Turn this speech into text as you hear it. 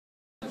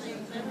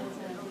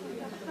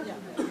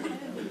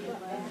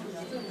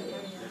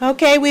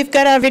Okay, we've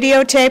got our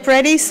videotape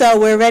ready, so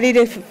we're ready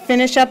to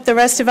finish up the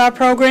rest of our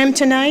program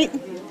tonight.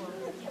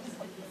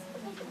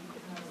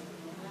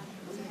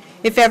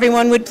 If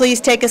everyone would please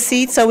take a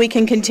seat so we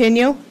can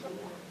continue.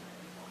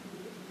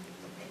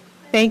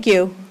 Thank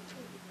you.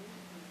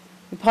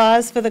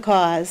 Pause for the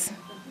cause,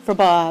 for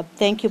Bob.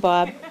 Thank you,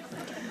 Bob.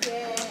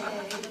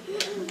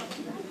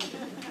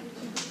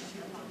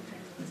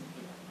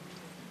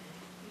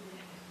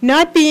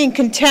 Not being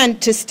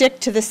content to stick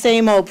to the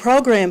same old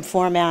program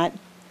format,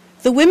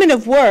 the Women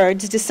of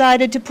Words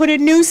decided to put a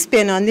new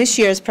spin on this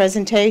year's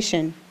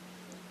presentation.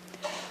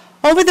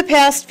 Over the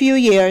past few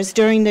years,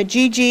 during the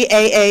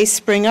GGAA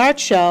Spring Art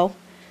Show,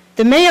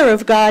 the mayor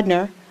of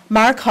Gardner,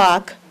 Mark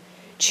Hawk,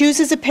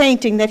 chooses a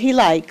painting that he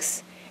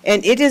likes,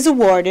 and it is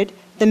awarded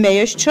the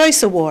Mayor's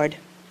Choice Award.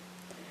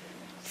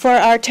 For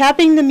our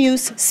Tapping the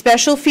Muse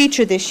special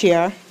feature this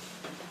year,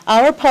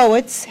 our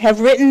poets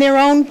have written their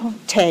own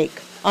take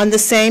on the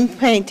same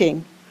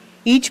painting,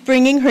 each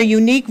bringing her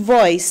unique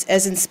voice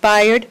as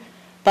inspired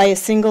by a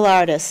single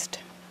artist.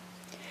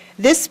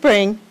 This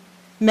spring,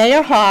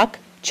 Mayor Hawk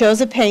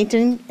chose a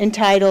painting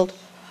entitled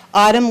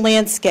Autumn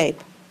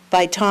Landscape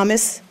by John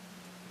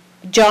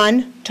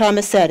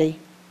Tomasetti.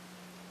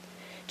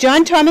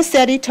 John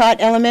Tomasetti taught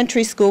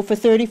elementary school for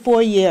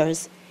 34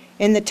 years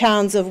in the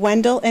towns of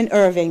Wendell and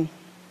Irving.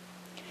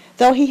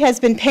 Though he has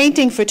been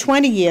painting for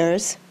 20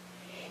 years,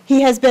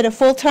 he has been a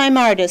full-time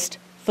artist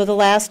for the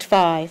last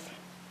 5.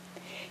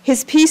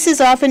 His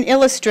pieces often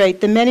illustrate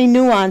the many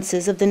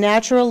nuances of the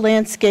natural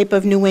landscape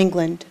of New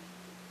England.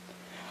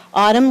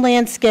 Autumn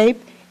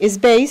Landscape is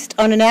based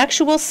on an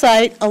actual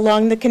site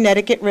along the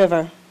Connecticut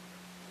River.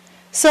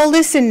 So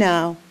listen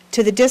now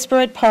to the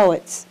disparate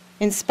poets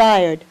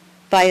inspired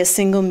by a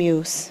single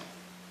muse.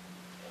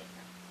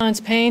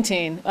 John's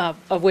painting,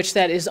 of which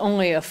that is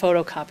only a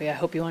photocopy, I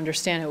hope you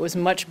understand, it was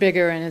much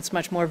bigger and it's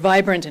much more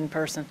vibrant in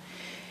person.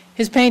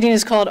 His painting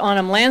is called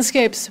Autumn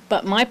Landscapes,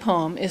 but my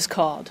poem is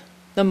called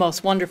The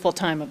Most Wonderful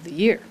Time of the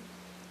Year.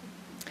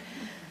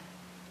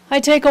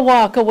 I take a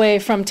walk away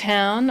from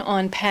town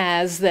on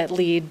paths that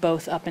lead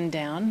both up and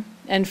down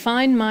and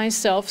find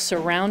myself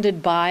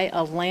surrounded by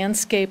a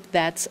landscape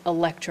that's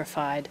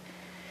electrified.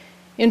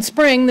 In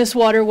spring, this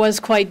water was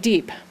quite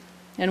deep,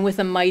 and with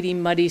a mighty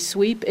muddy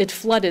sweep, it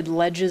flooded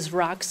ledges,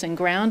 rocks, and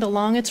ground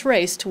along its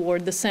race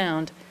toward the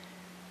sound.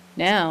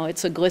 Now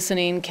it's a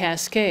glistening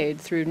cascade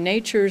through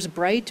nature's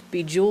bright,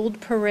 bejeweled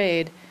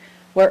parade,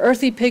 where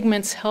earthy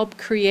pigments help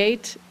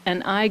create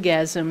an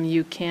eyegasm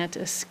you can't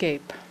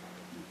escape.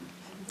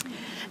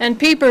 And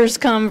peepers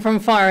come from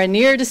far and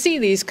near to see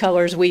these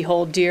colors we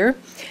hold dear.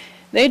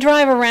 They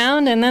drive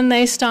around and then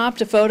they stop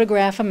to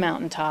photograph a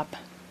mountaintop.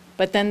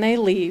 But then they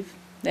leave,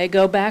 they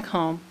go back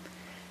home.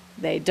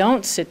 They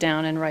don't sit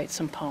down and write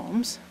some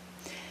poems.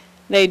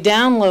 They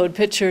download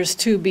pictures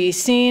to be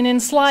seen in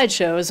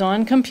slideshows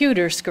on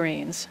computer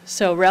screens,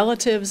 so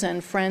relatives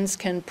and friends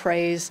can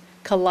praise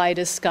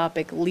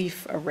kaleidoscopic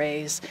leaf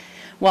arrays,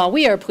 while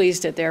we are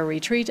pleased at their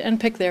retreat and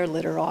pick their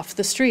litter off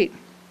the street.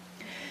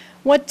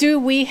 What do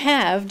we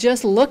have?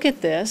 Just look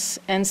at this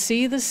and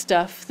see the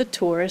stuff the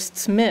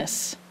tourists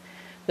miss.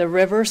 The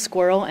river,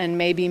 squirrel, and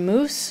maybe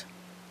moose,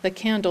 the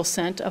candle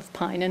scent of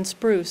pine and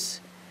spruce,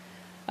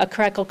 a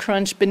crackle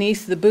crunch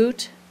beneath the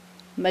boot,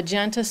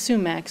 magenta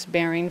sumacs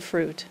bearing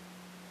fruit,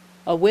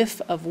 a whiff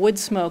of wood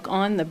smoke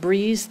on the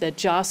breeze that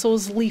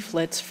jostles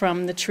leaflets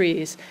from the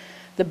trees,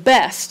 the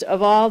best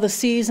of all the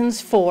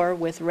seasons, for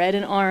with red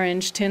and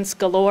orange tints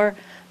galore,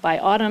 by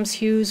autumn's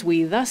hues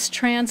we thus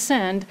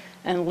transcend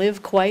and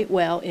live quite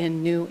well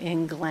in New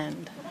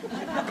England.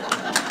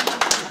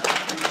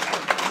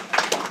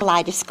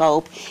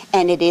 Kaleidoscope,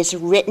 and it is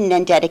written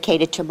and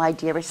dedicated to my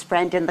dearest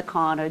friend in the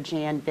corner,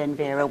 Jan Van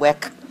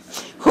Verewick,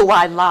 who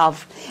I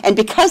love. And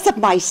because of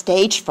my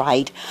stage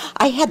fright,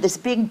 I had this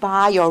big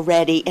bio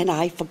ready, and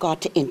I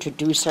forgot to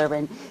introduce her.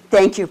 And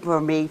thank you,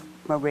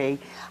 Marie,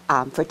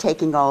 for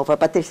taking over.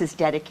 But this is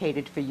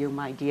dedicated for you,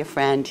 my dear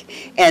friend.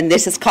 And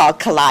this is called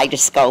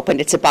Kaleidoscope,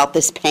 and it's about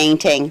this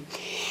painting.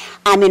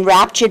 I'm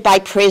enraptured by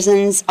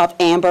prisons of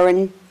amber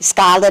and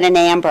scarlet and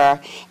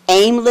amber,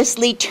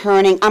 aimlessly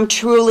turning. I'm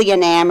truly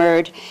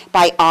enamored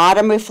by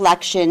autumn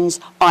reflections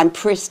on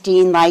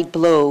pristine light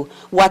blue.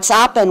 What's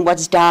up and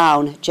what's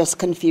down just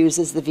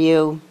confuses the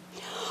view.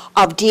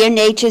 Of dear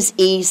nature's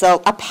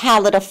easel, a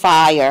palette of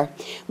fire,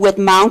 with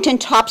mountain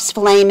tops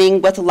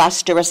flaming with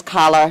lustrous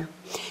color.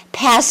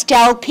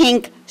 Pastel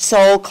pink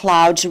soul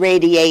clouds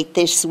radiate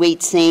this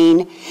sweet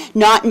scene,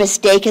 not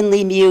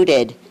mistakenly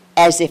muted,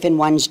 as if in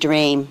one's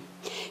dream.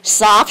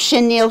 Soft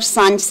chenille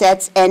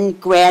sunsets and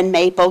grand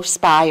maple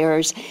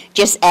spires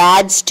just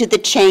adds to the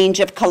change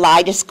of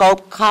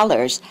kaleidoscope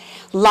colors.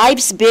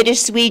 Life's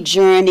bittersweet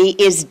journey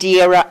is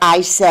dearer,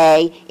 I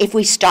say, if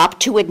we stop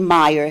to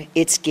admire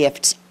its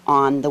gifts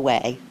on the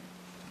way.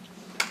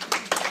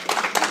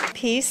 The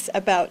piece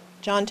about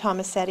John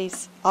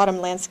Tomasetti's autumn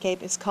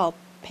landscape is called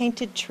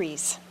Painted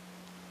Trees.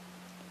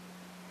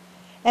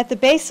 At the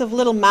base of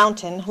Little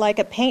Mountain, like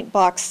a paint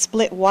box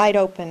split wide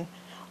open,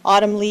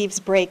 autumn leaves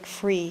break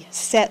free,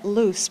 set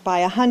loose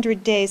by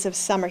 100 days of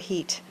summer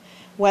heat.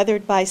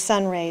 weathered by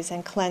sun rays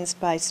and cleansed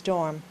by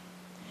storm.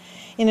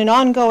 In an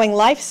ongoing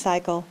life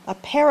cycle, a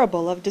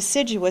parable of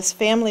deciduous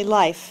family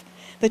life,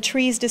 the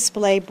trees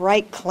display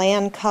bright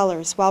clan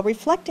colors while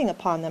reflecting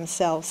upon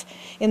themselves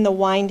in the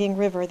winding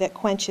river that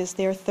quenches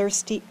their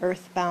thirsty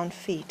earthbound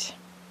feet.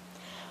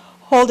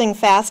 Holding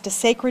fast a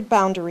sacred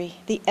boundary,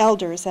 the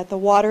elders at the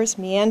water's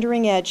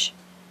meandering edge,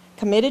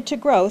 committed to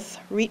growth,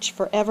 reach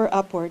forever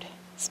upward.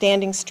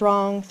 Standing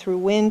strong through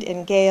wind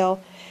and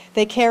gale,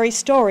 they carry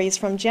stories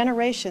from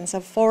generations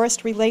of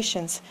forest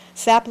relations,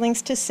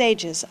 saplings to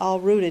sages, all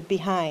rooted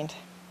behind.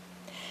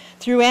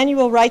 Through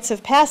annual rites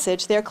of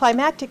passage, their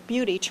climactic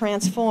beauty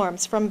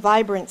transforms from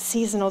vibrant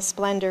seasonal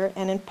splendor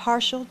and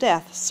impartial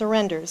death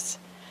surrenders,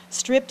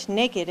 stripped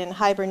naked in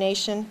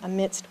hibernation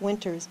amidst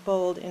winter's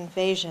bold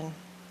invasion.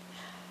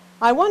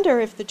 I wonder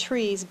if the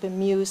trees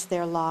bemuse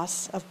their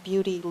loss of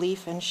beauty,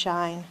 leaf, and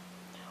shine,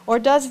 or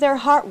does their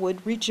heartwood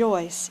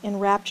rejoice,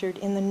 enraptured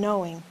in the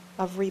knowing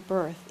of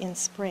rebirth in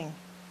spring,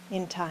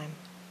 in time?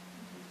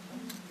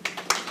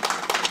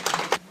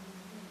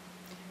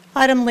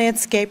 Autumn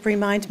landscape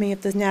reminds me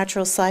of the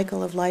natural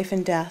cycle of life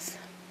and death.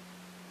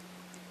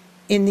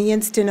 In the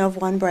instant of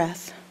one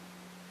breath.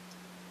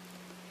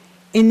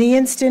 In the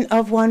instant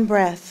of one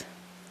breath,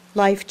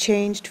 life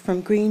changed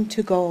from green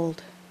to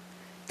gold.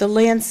 The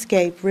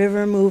landscape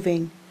river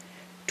moving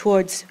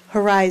towards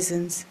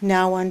horizons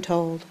now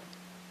untold.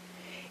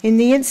 In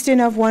the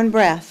instant of one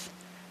breath,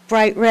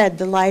 bright red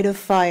the light of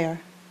fire,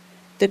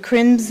 the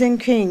crimson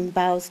king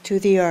bows to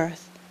the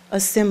earth, a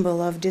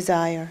symbol of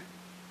desire.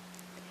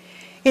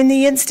 In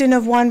the instant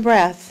of one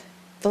breath,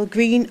 the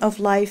green of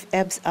life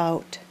ebbs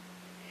out.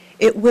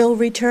 It will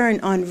return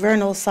on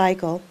vernal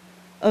cycle,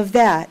 of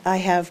that I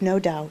have no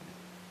doubt.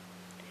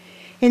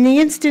 In the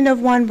instant of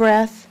one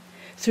breath,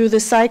 through the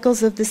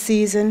cycles of the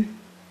season,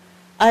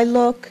 I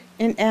look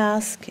and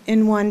ask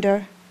and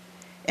wonder,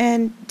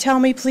 and tell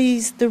me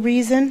please the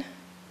reason.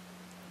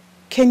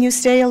 Can you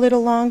stay a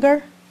little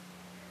longer?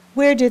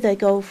 Where do they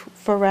go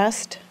for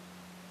rest?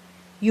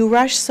 You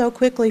rush so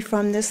quickly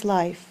from this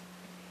life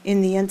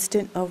in the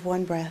instant of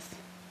one breath.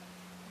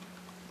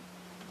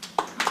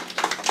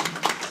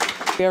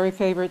 Very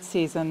favorite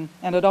season,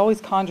 and it always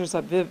conjures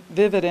up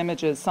vivid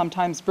images,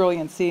 sometimes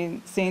brilliant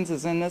scenes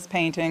as in this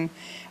painting,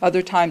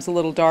 other times a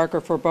little dark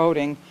or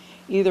foreboding.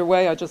 Either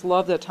way, I just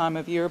love that time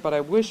of year, but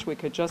I wish we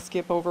could just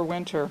skip over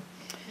winter.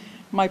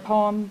 My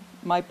poem,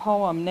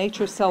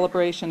 Nature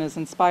Celebration, is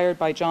inspired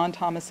by John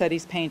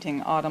Tomasetti's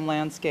painting, Autumn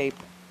Landscape.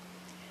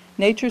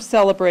 Nature's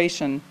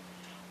Celebration,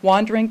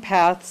 wandering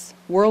paths,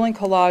 whirling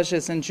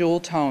collages in jewel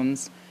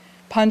tones,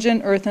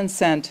 pungent earthen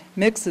scent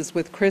mixes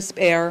with crisp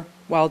air,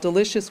 while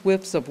delicious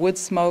whiffs of wood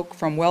smoke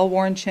from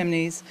well-worn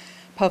chimneys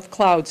puff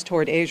clouds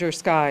toward azure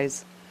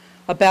skies.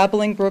 A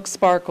babbling brook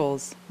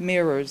sparkles,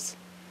 mirrors.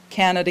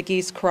 Canada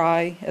geese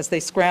cry as they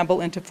scramble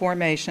into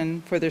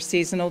formation for their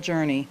seasonal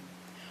journey.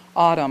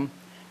 Autumn,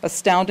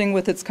 astounding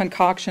with its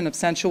concoction of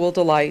sensual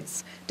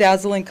delights,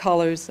 dazzling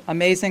colors,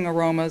 amazing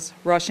aromas,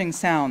 rushing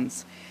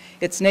sounds.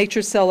 It's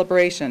nature's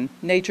celebration,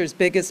 nature's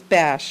biggest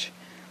bash,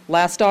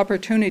 last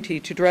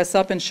opportunity to dress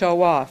up and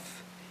show off.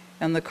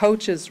 And the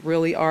coaches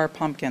really are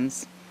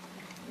pumpkins.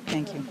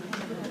 Thank you.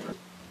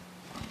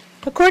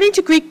 According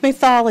to Greek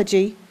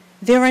mythology,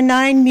 there are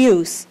 9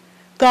 muse,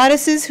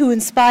 goddesses who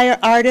inspire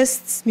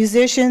artists,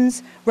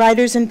 musicians,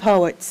 writers, and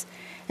poets,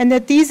 and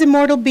that these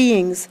immortal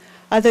beings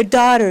are the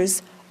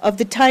daughters of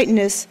the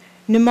Titaness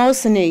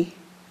Mnemosyne,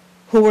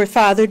 who were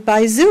fathered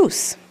by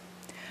Zeus.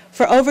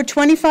 For over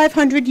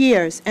 2,500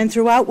 years and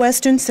throughout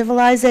Western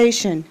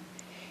civilization,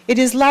 it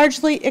is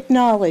largely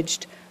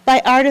acknowledged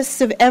by artists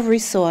of every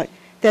sort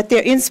that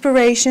their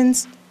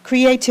inspirations,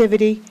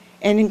 creativity,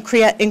 and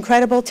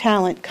incredible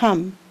talent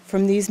come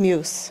from these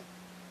muse.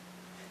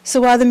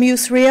 So are the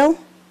muse real?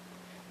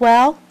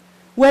 Well,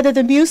 whether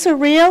the muse are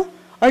real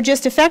or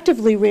just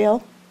effectively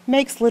real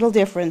makes little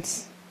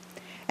difference.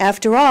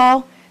 After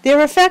all,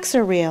 their effects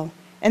are real,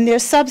 and their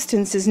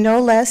substance is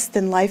no less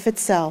than life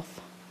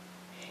itself.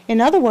 In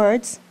other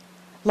words,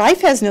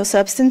 life has no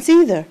substance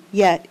either,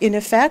 yet, in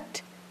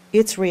effect,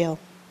 it's real.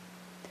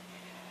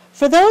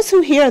 For those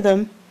who hear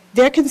them,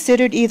 they're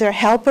considered either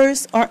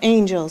helpers or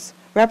angels,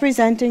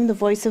 representing the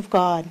voice of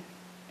God.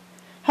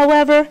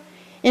 However,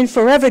 in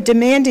forever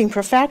demanding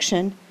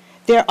perfection,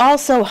 they're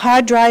also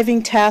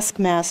hard-driving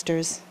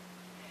taskmasters.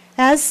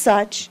 As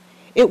such,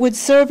 it would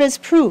serve as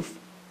proof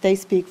they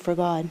speak for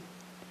God.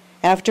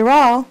 After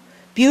all,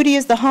 beauty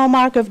is the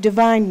hallmark of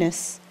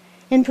divineness,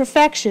 and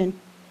perfection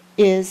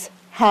is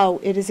how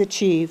it is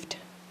achieved.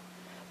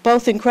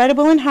 Both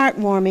incredible and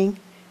heartwarming,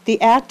 the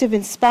act of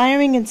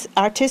inspiring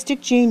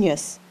artistic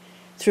genius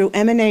through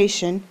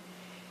emanation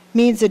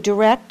means a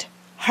direct,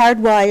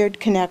 hardwired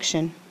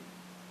connection.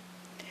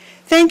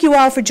 Thank you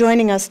all for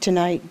joining us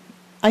tonight.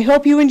 I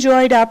hope you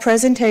enjoyed our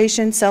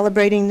presentation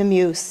celebrating the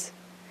Muse.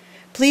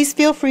 Please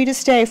feel free to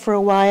stay for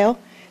a while,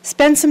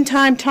 spend some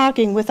time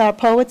talking with our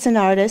poets and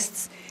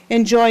artists,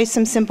 enjoy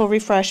some simple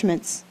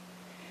refreshments.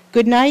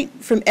 Good night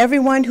from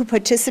everyone who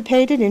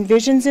participated in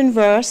Visions in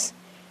Verse,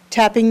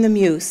 Tapping the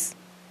Muse.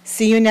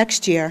 See you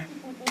next year.